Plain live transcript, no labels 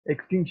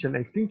Extinction.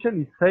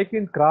 Extinction is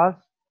second cross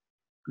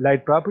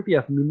light property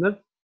of minerals.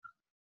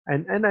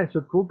 An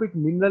anisotropic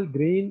mineral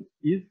grain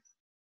is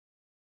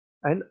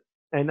an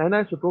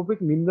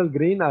anisotropic mineral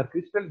grain or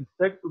crystal is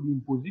said to be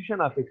in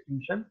position of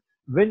extinction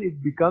when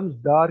it becomes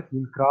dark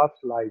in cross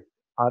light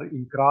or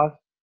in cross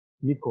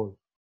Nichols.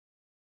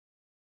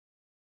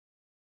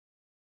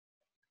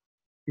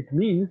 It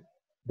means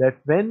that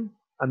when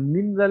a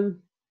mineral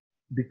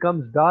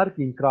becomes dark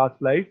in cross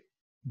light,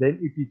 then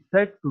it is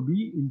said to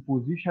be in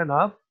position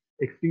of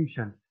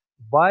extinction.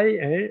 Why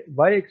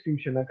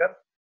extinction occurs?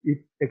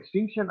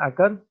 Extinction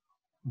occurs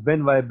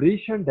when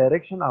vibration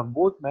direction of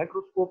both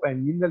microscope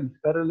and mineral is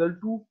parallel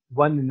to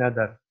one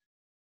another.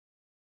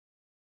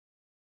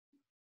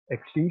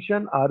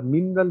 Extinction or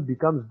mineral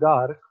becomes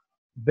dark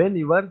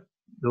whenever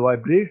the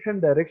vibration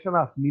direction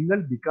of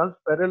mineral becomes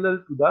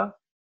parallel to the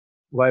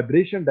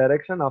vibration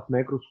direction of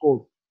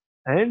microscope,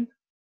 and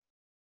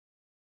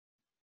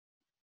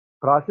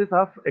process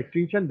of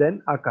extinction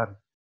then occurs.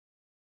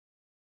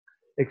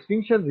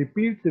 Extinction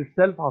repeats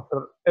itself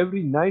after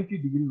every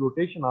 90-degree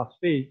rotation of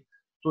space.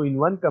 So in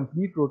one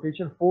complete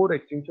rotation, 4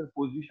 extinction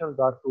positions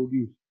are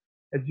produced.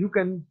 As you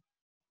can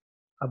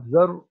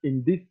observe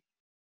in this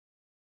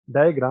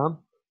diagram,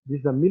 this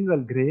is a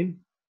mineral grain.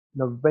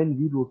 Now when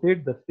we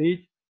rotate the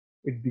stage,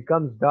 it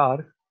becomes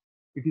dark.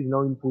 It is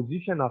now in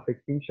position of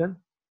extinction.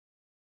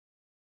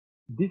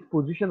 This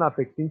position of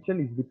extinction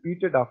is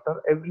repeated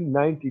after every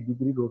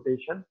 90-degree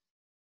rotation.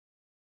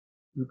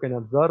 You can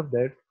observe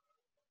that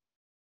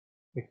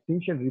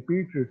extinction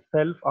repeats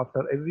itself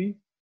after every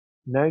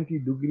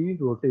 90-degree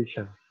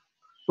rotation.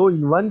 So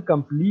in one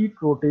complete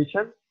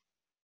rotation,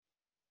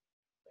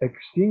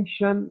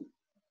 extinction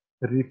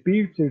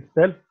repeats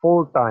itself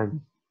 4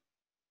 times.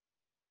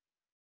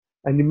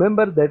 And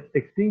remember that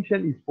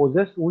extinction is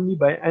possessed only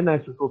by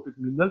anisotropic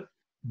minerals.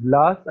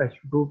 Glass,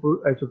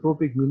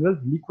 isotropic minerals,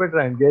 liquid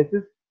and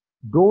gases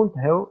don't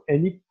have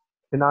any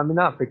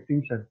phenomena of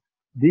extinction.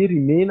 They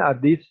remain or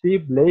they stay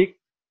black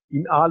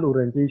in all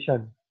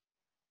orientation.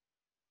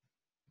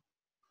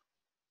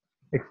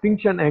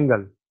 Extinction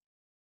angle.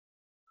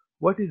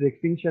 What is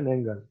extinction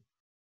angle?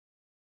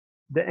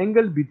 The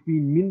angle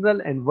between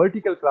mineral and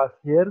vertical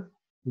crosshairs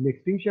in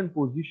extinction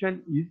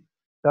position is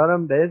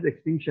termed as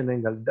extinction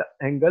angle. The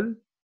angle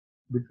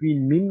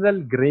between mineral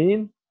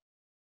grain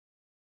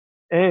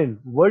and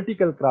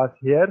vertical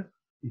crosshair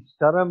is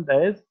termed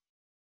as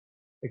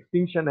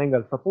extinction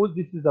angle. Suppose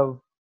this is a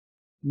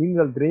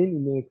mineral grain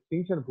in an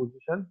extinction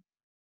position.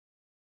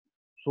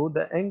 So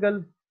the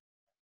angle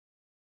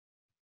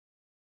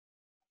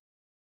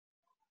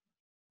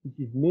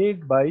which is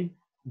made by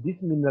this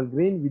mineral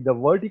grain with the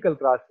vertical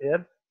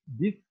crosshair,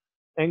 this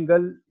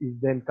angle is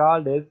then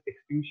called as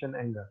extinction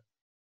angle.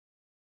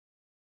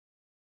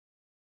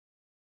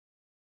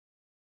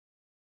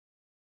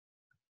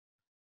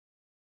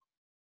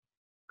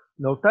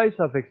 Now types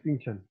of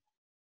extinction.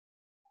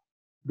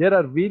 There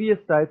are various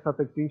types of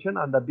extinction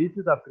on the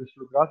basis of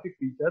crystallographic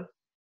features.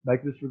 By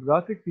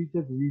crystallographic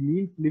features we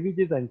mean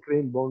cleavages and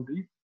grain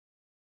boundaries.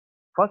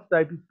 First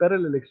type is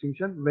parallel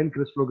extinction. When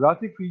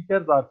crystallographic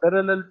features are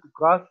parallel to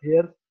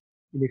crosshairs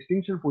in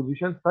extinction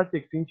position, such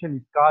extinction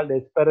is called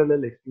as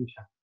parallel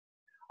extinction.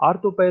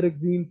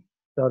 Orthopyroxene,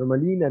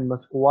 tourmaline and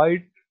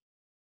muscovite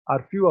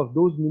are few of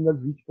those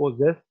minerals which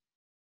possess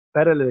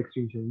parallel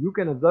extinction. You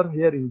can observe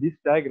here in this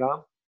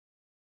diagram,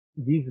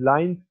 these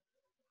lines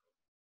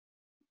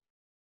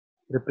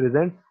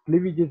represent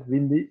cleavages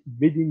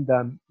within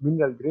the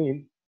mineral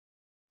grain.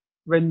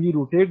 When we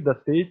rotate the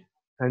stage,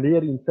 and here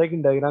in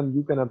second diagram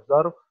you can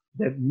observe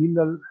that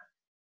mineral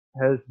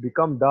has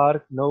become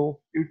dark. Now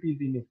it is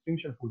in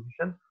extinction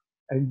position,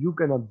 and you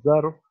can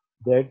observe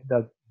that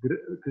the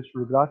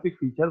crystallographic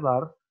features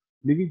are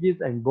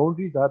cleavages and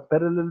boundaries are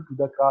parallel to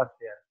the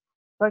crosshair.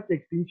 Such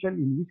extinction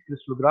in which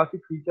crystallographic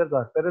features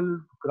are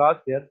parallel to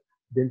crosshair,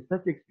 then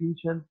such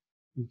extinction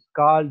is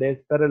called as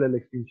parallel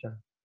extinction.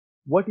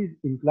 What is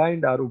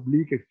inclined or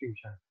oblique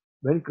extinction?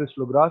 When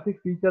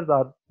crystallographic features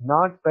are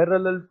not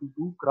parallel to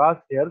two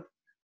crosshairs,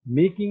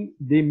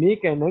 they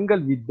make an angle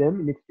with them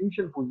in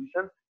extinction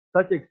position.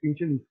 Such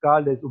extinction is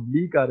called as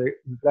oblique or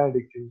inclined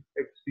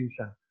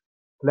extinction.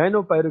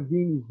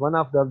 Clinopyroxene is one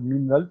of the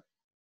minerals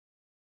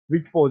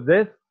which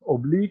possess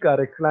oblique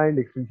or inclined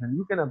extinction.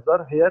 You can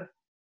observe here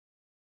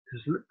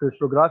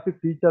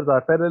crystallographic features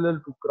are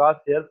parallel to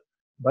crosshairs,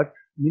 but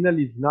mineral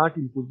is not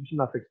in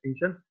position of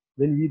extinction.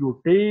 When we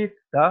rotate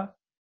the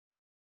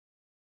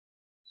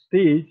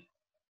stage,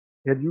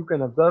 here you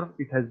can observe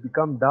it has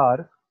become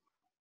dark,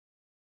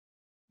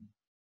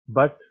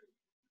 but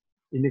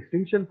in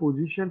extinction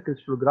position,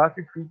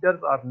 crystallographic features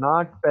are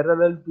not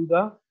parallel to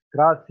the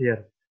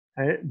crosshair,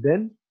 and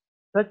then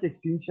such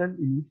extinction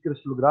in which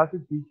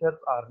crystallographic features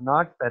are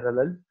not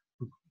parallel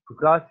to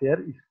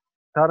crosshair is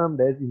termed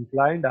as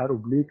inclined or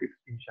oblique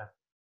extinction.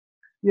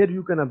 Here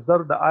you can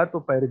observe the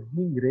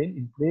orthopyroxene grain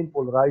in plane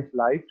polarized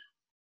light.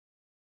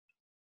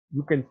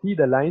 You can see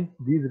the lines.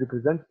 These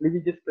represent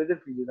cleavages present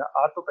within the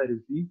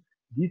orthopyroxene.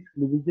 These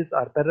cleavages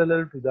are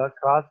parallel to the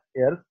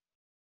crosshairs.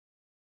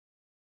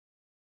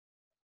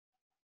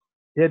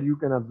 Here you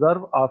can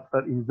observe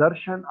after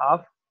insertion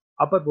of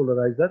upper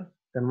polarizer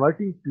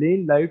converting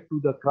plane light to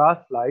the cross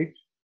light,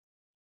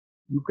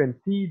 you can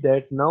see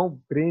that now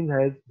grain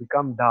has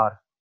become dark.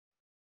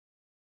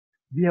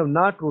 We have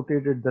not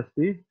rotated the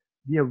stage,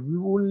 we have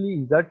only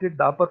inserted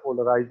the upper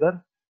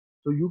polarizer.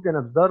 So you can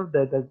observe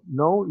that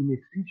now in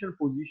extinction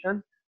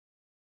position,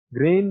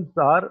 grains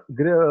are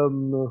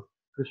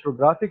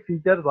crystallographic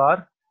features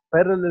are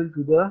parallel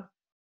to the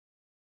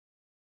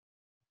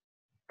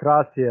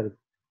crosshairs,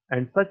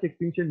 and such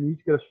extinction in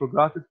which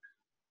crystallographic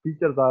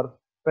features are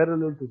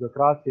parallel to the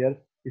crosshairs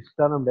is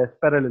termed as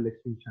parallel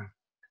extinction.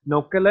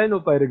 Now,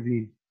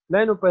 clinopyroxene.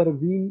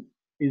 Clinopyroxene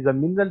is a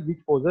mineral which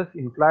possesses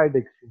inclined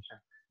extinction.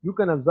 You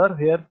can observe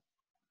here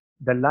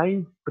the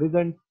lines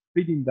present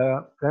within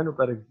the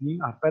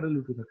clinopyroxene are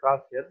parallel to the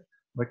crosshair,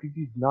 but it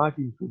is not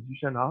in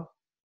position of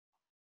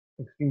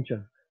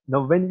extinction.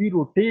 Now, when we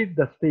rotate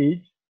the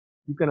stage,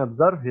 you can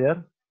observe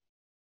here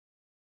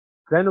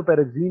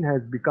clinopyroxene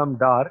has become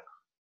dark,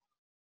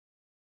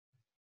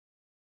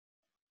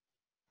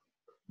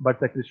 but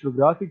the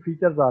crystallographic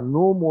features are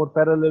no more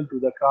parallel to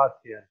the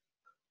crosshair.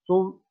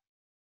 So,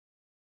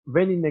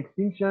 when in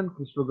extinction,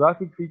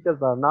 crystallographic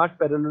features are not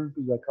parallel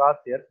to the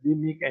crosshair, they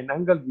make an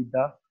angle with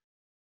the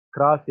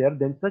crosshair,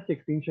 then such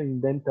extinction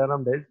is then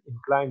termed as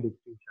inclined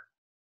extinction.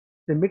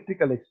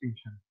 Symmetrical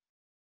extinction.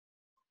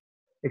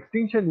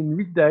 Extinction in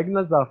which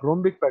diagonals of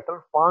rhombic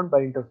pattern formed by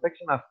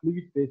intersection of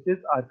cleavage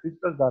faces or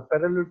crystals are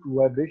parallel to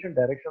vibration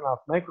direction of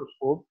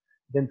microscope,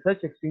 then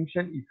such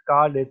extinction is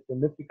called as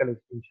symmetrical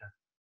extinction.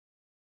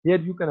 Here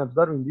you can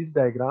observe in this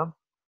diagram,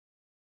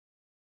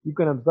 you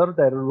can observe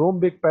that a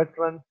rhombic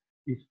pattern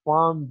is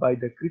formed by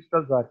the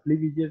crystals or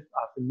cleavages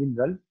of a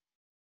mineral.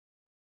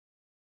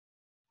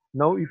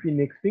 Now, if in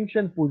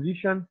extinction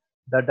position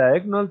the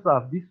diagonals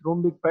of this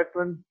rhombic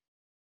pattern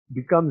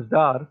becomes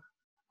dark,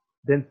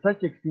 then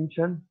such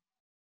extinction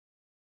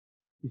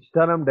is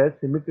termed as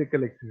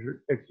symmetrical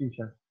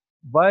extinction.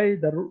 Why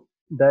the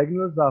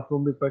diagonals of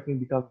rhombic pattern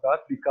become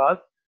dark? Because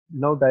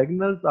now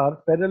diagonals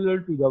are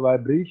parallel to the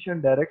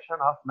vibration direction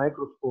of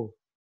microscope,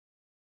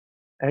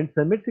 and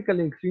symmetrical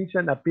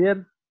extinction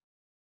appears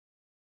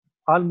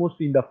almost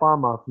in the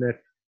form of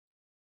net.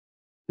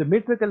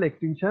 Symmetrical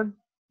extinction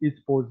is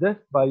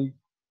possessed by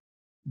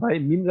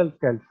mineral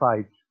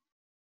calcite.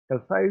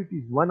 Calcite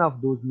is one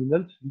of those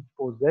minerals which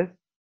possess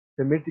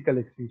symmetrical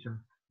extinction.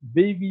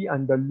 Wavy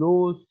and the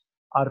lows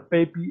are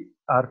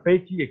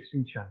patchy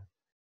extinction.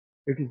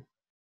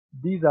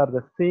 These are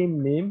the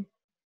same name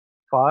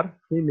for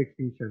same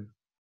extinction.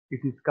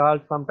 It is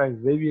called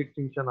sometimes wavy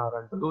extinction or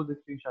undulose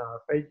extinction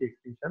or patchy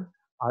extinction,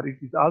 or it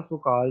is also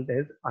called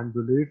as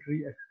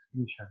undulatory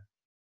extinction.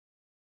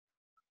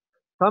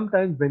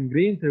 Sometimes when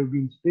grains have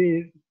been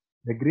staged,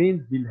 the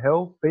grains will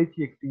have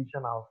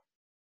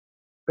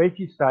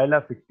patchy style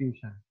of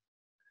extinction.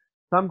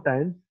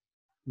 Sometimes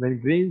when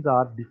grains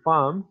are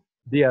deformed,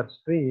 they are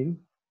strained,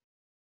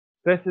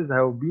 stresses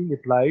have been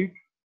applied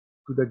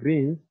to the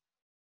grains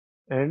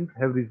and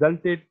have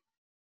resulted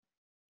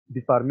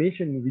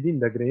deformation within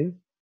the grains,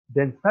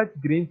 then such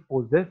grains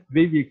possess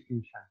wavy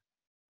extinction.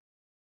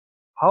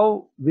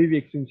 How wavy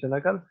extinction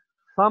occurs?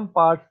 Some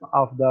parts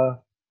of the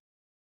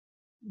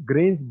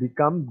grains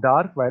become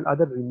dark while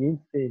others remain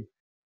same.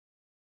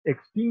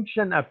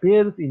 Extinction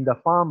appears in the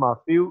form of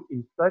wave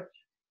in such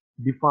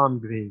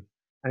deformed grains,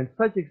 and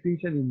such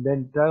extinction is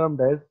then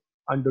termed as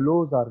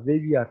undulose or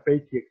wavy or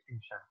patchy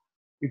extinction.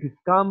 It is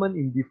common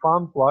in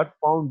deformed quartz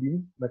found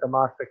in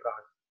metamorphic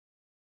rocks.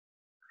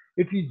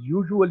 It is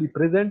usually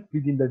present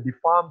within the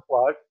deformed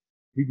quartz,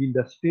 within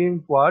the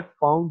stained quartz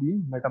found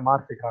in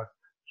metamorphic rocks.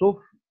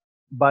 So,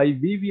 by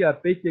wavy or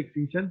patchy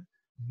extinction,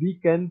 we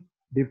can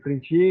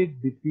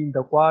differentiate between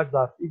the quartz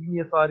of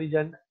igneous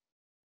origin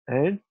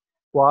and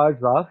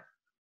quartz of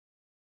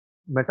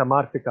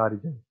metamorphic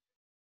origin.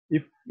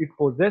 If it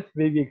possesses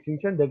wavy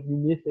extinction, then we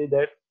may say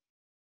that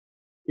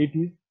it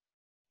is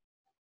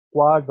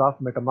quartz of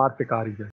metamorphic origin.